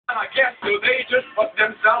I guess, so they just fuck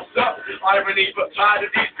themselves up. Irony, but tired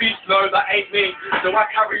of these beasts, no, that ain't me. So I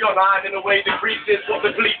carry on ironing away the creases. What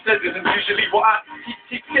the police says isn't usually what I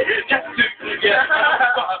get to. Yeah,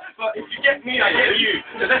 but if you get me, I get you.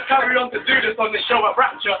 So let's carry on to do this on the show at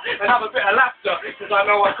Rapture and have a bit of laughter, because I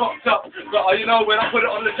know I cocked up. But you know, when I put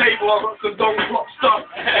it on the table, I got some dong flop stuff.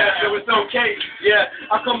 Yeah, so it's okay. Yeah,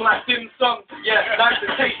 I come like dim sum. Yeah, nice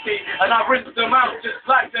and tasty, and I rinse them out just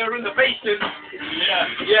like they're in the basin.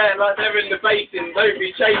 Yeah, like they're in the basin. Don't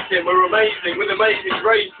be chasing. We're amazing with amazing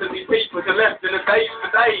grace, and these people are left in a daze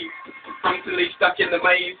for days. Constantly stuck in the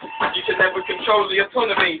maze, you can never control the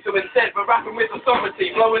autonomy, so instead we're rapping with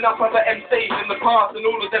authority, blowing up other MCs in the past and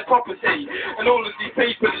all of their property, and all of these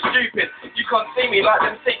people are stupid, you can't see me like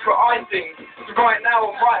them secret icings, so right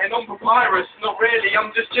now I'm writing on papyrus, not really,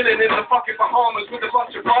 I'm just chilling in the fucking Bahamas with a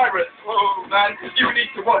bunch of pirates. Oh man, you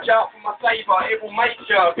need to watch out for my saber, it will make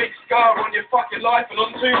you a big scar on your fucking life, and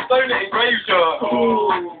on tombstone it engraves you.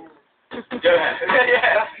 Oh. Yeah,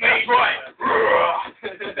 that's me. Right.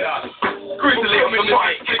 Grizzly on the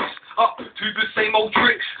mic, up to the same old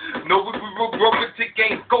tricks. No, we Robert to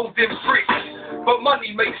gain golden bricks. But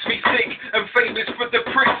money makes me sick, and famous for the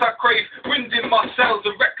pricks I crave. Wind in my cells,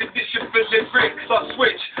 a recognition for the bricks. I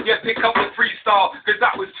switch, yeah, pick up the freestyle, cause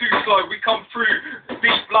that was too slow. We come through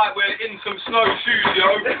deep like we're in some snowshoes,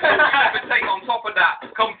 yo. Levitate on top of that,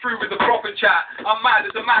 come through with a proper chat. I'm mad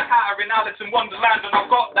as a Mad Hatter in Alice in Wonderland, and I've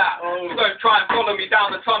got that. So don't try and follow me down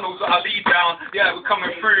the tunnels that I lead down. Yeah, we're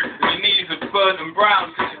coming through, your knees are burnt and brown,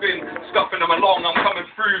 cause you've been scuffing them along. I'm coming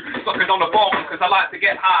through, sucking on a bomb, cause I like to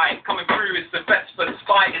get high. Coming through is the best for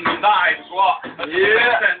spiting the knives, what? That doesn't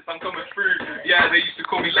make sense, I'm coming through. Yeah, they used to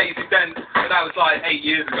call me Lazy Dent, but that was like 8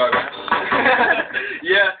 years ago.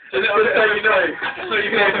 Yeah, just so you know, so you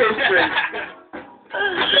know history.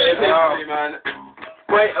 History, man.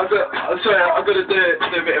 Wait, I'm sorry, I've got to do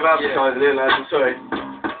a bit of advertising here, lads, I'm sorry.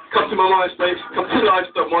 Come to my MySpace, come to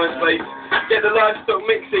Livestock MySpace, get the Livestock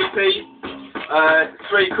Mix EP,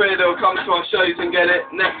 £3 they'll come to our shows and get it.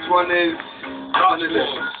 Next one is Task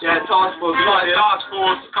Force. Yeah, Task Force. Task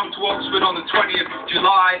Force, come to Oxford on the 20th of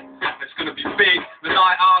July. It's going to be big. The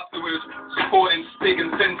night after we're supporting Stig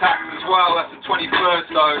and Syntax as well. That's the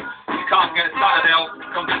 21st, so if you can't get Saturday, I'll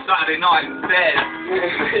come to Saturday night instead.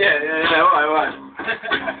 yeah, right.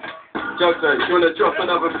 Juggzo, do you want to drop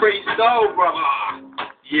another freestyle, brother?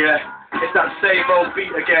 Yeah, it's that same old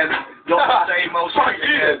beat again, not the same old shit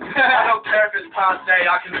again. I don't care if it's past day,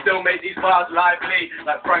 I can still make these bars lively,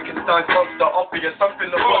 like Frankenstein's monster, offer you something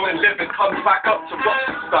that wasn't living, comes back up to rocks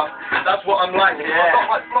and stuff. That's what I'm like. I've got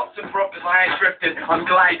my plots and brothers, I ain't drifting, I'm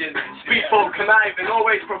gliding. Speedball conniving,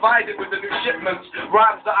 always provided with the new shipments.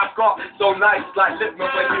 Rhymes that I've got, so nice like litmus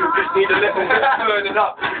when you just need a little bit of turning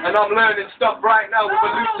up. And I'm learning stuff right now with a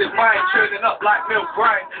lucid mind, churning up like milk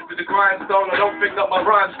grind. With the grindstone, I don't think that my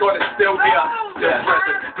rhyme's got it still here. Still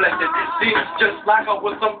present, blessed. Seems just like I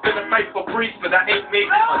was something a faithful priest, but that ain't me. I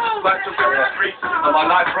just like to run the streets of my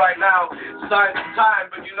life right now. Science and time,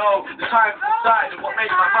 but you know, the time's inside and what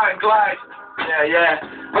makes my mind glide. Yeah.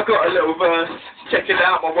 I got a little verse. Check it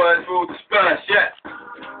out, my words will all disperse, yeah.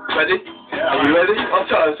 Ready? Yeah. Are you ready? Oh,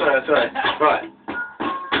 sorry. Right.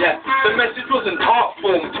 Yeah, the message was an art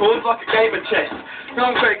form, towards like a game of chess.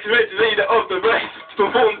 Young Greg's ready leader of the race.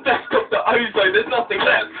 Perform death of the ozone, there's nothing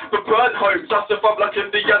left but burnt homes. I survive like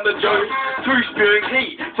Indiana Jones. Through spewing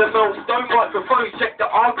heat to melt stone microphones. Check the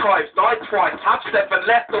archives, died twice, have 7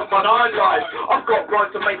 left of my 9 lives. I've got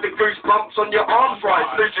rhymes to make the goosebumps on your arms rise.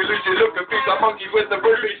 Lose you, look at me, a monkey with the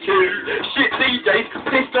Rubik's Cube. Shit DJs,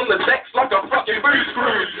 pissed on the decks like a fucking booze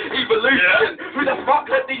cruise. Evolution, who the fuck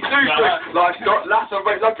let these dudes do? Life's got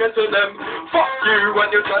lacerate like to them. Fuck you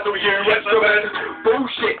and your channel, you instrument.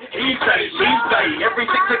 Bullshit, he say, she say,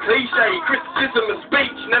 everything's a cliche. Criticism of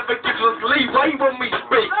speech never gives us leeway when we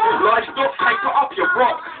speak. Livestock, paper up your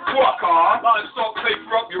rock. What, car? Livestock,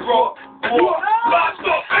 paper up your rock. What?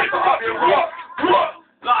 Livestock, paper up your rock. What?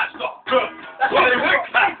 Livestock, that's what they want.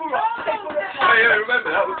 Hey, remember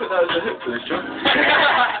that? We put that as a hit for this job.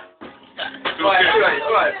 Right.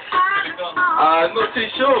 Not too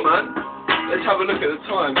sure, man. Let's have a look at the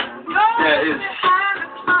time. Yeah, it is.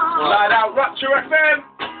 Light out RaptureFM.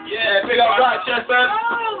 Yeah, big up RaptureFM.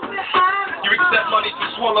 You accept money to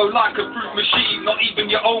swallow like a fruit machine. Not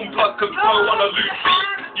even your own blood can flow on a loose beat.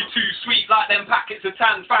 You're too sweet like them packets of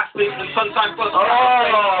tan fasting and sunshine plus.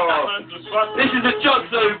 This is a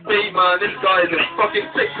Juggzo beat, man. This guy is a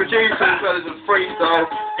fucking sick producer as well as a freestyle.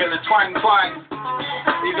 Get the twang.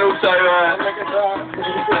 He's also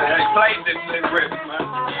he played this riff, man.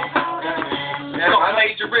 Not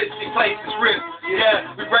major risk, it plays this risk.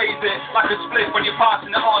 Yeah, we raise it like a split when you're passing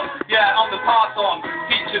it on. Yeah, I'm the pass on,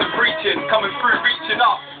 teaching and preaching, coming through, reaching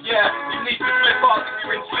up. Yeah, you need to slip up if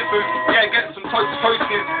you're in slippers. Yeah, get some toast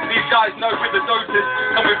posters. These guys know with the doses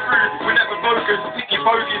coming through. We're never bogus, pick your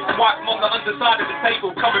bogies and wipe them on the underside of the table.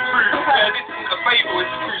 Coming through. Yeah, this isn't a fable, it's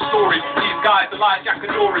a true story. These guys are like Jack and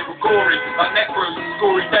Dory, but gory, like necros and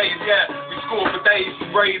scory days. Yeah, we score for days,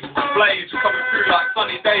 raise, blaze. We're coming through like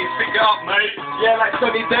sunny days. Pick it up, mate. Yeah, like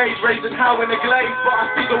sunny days, raising hell in the glaze. But I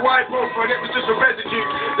see the white road for it was just a residue.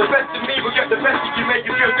 The best of me will get the best of you, make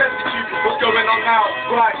you feel destitute. What's going on now?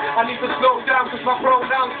 Right, I need to slow down cause my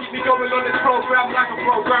pronouns keep me going on this program like a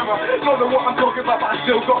programmer. Don't know what I'm talking about, but I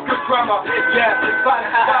still got good grammar. Yeah,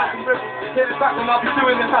 vibes and rivers. Hit it back when I'll be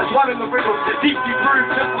doing this as one in the riddle. Deeply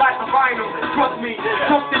grooved just like the vinyl. Trust me,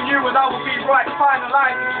 trust in you and I will be right.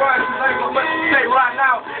 Finalize these rhymes cause I ain't got much to say right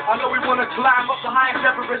now. I know we wanna climb up the highest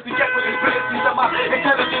Everest to get with the abilities that my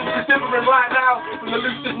intelligence is different right now from the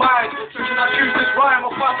loosest mind. So should I choose this rhyme,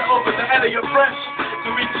 I'll pass it over to Elliot fresh so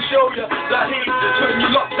we can show you that he's putting you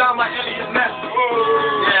locked down like Elliot Ness.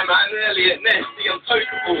 Yeah, man, Elliot Ness, the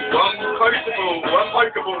unpokeable,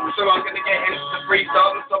 unpokeable. So I'm gonna get into the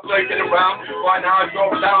freestyle and stop joking around. Right now I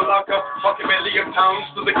roll down like a fucking £1,000,000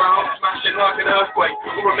 to the ground, smashing like an earthquake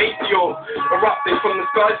or a meteor, erupting from the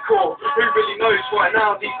sky's core. Who really knows right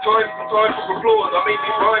now? These times are time for applause. I mean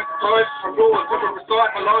these rhymes are time for applause. If I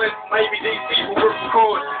recite my lines, maybe these people will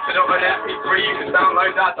record. They don't know the MP3, you can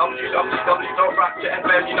download that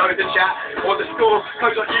www.RaptureFM, you know the chat or the score,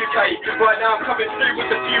 co.uk. Right now I'm coming through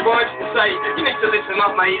with a few rhymes to say. You need to listen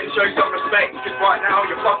up, mate, and show some respect, because right now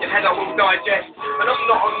your fucking head I will digest. And I'm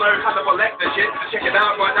not on no Hannibal Lecter shit, so check it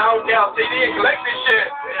out right now. Get out CD and collect this shit.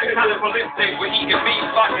 Cannibalistic, we're eating beef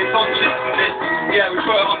like it's on the list of this. Yeah, we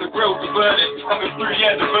put it on the grill to burn it. Coming through,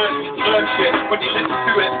 yeah, the versions burn shit. When you listen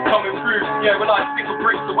to it, coming through, yeah, we're like sticker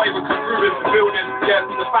bricks the way we come through in the building. Yeah,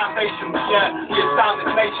 from the foundation, yeah, we astound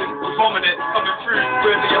this nation. We're bombing it, coming through,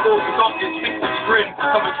 we're the orthodontist, fix this grin,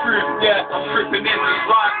 coming through, yeah, I'm tripping in these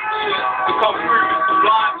rhymes and shit. We come through with some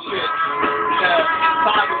blind shit. Yeah,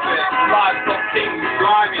 time of it, livestock kings,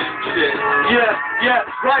 grinding shit. Yeah,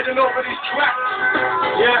 riding over these tracks.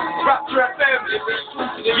 Yeah, RaptureFM.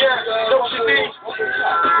 Yeah, Noshad.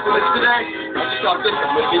 So it's today. It's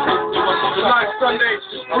a nice Sunday.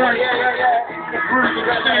 Grooving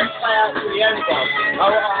the tunes. Yeah.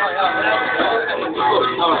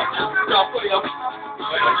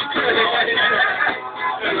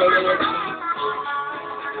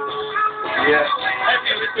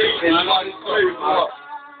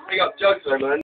 Big up Juggzo, man.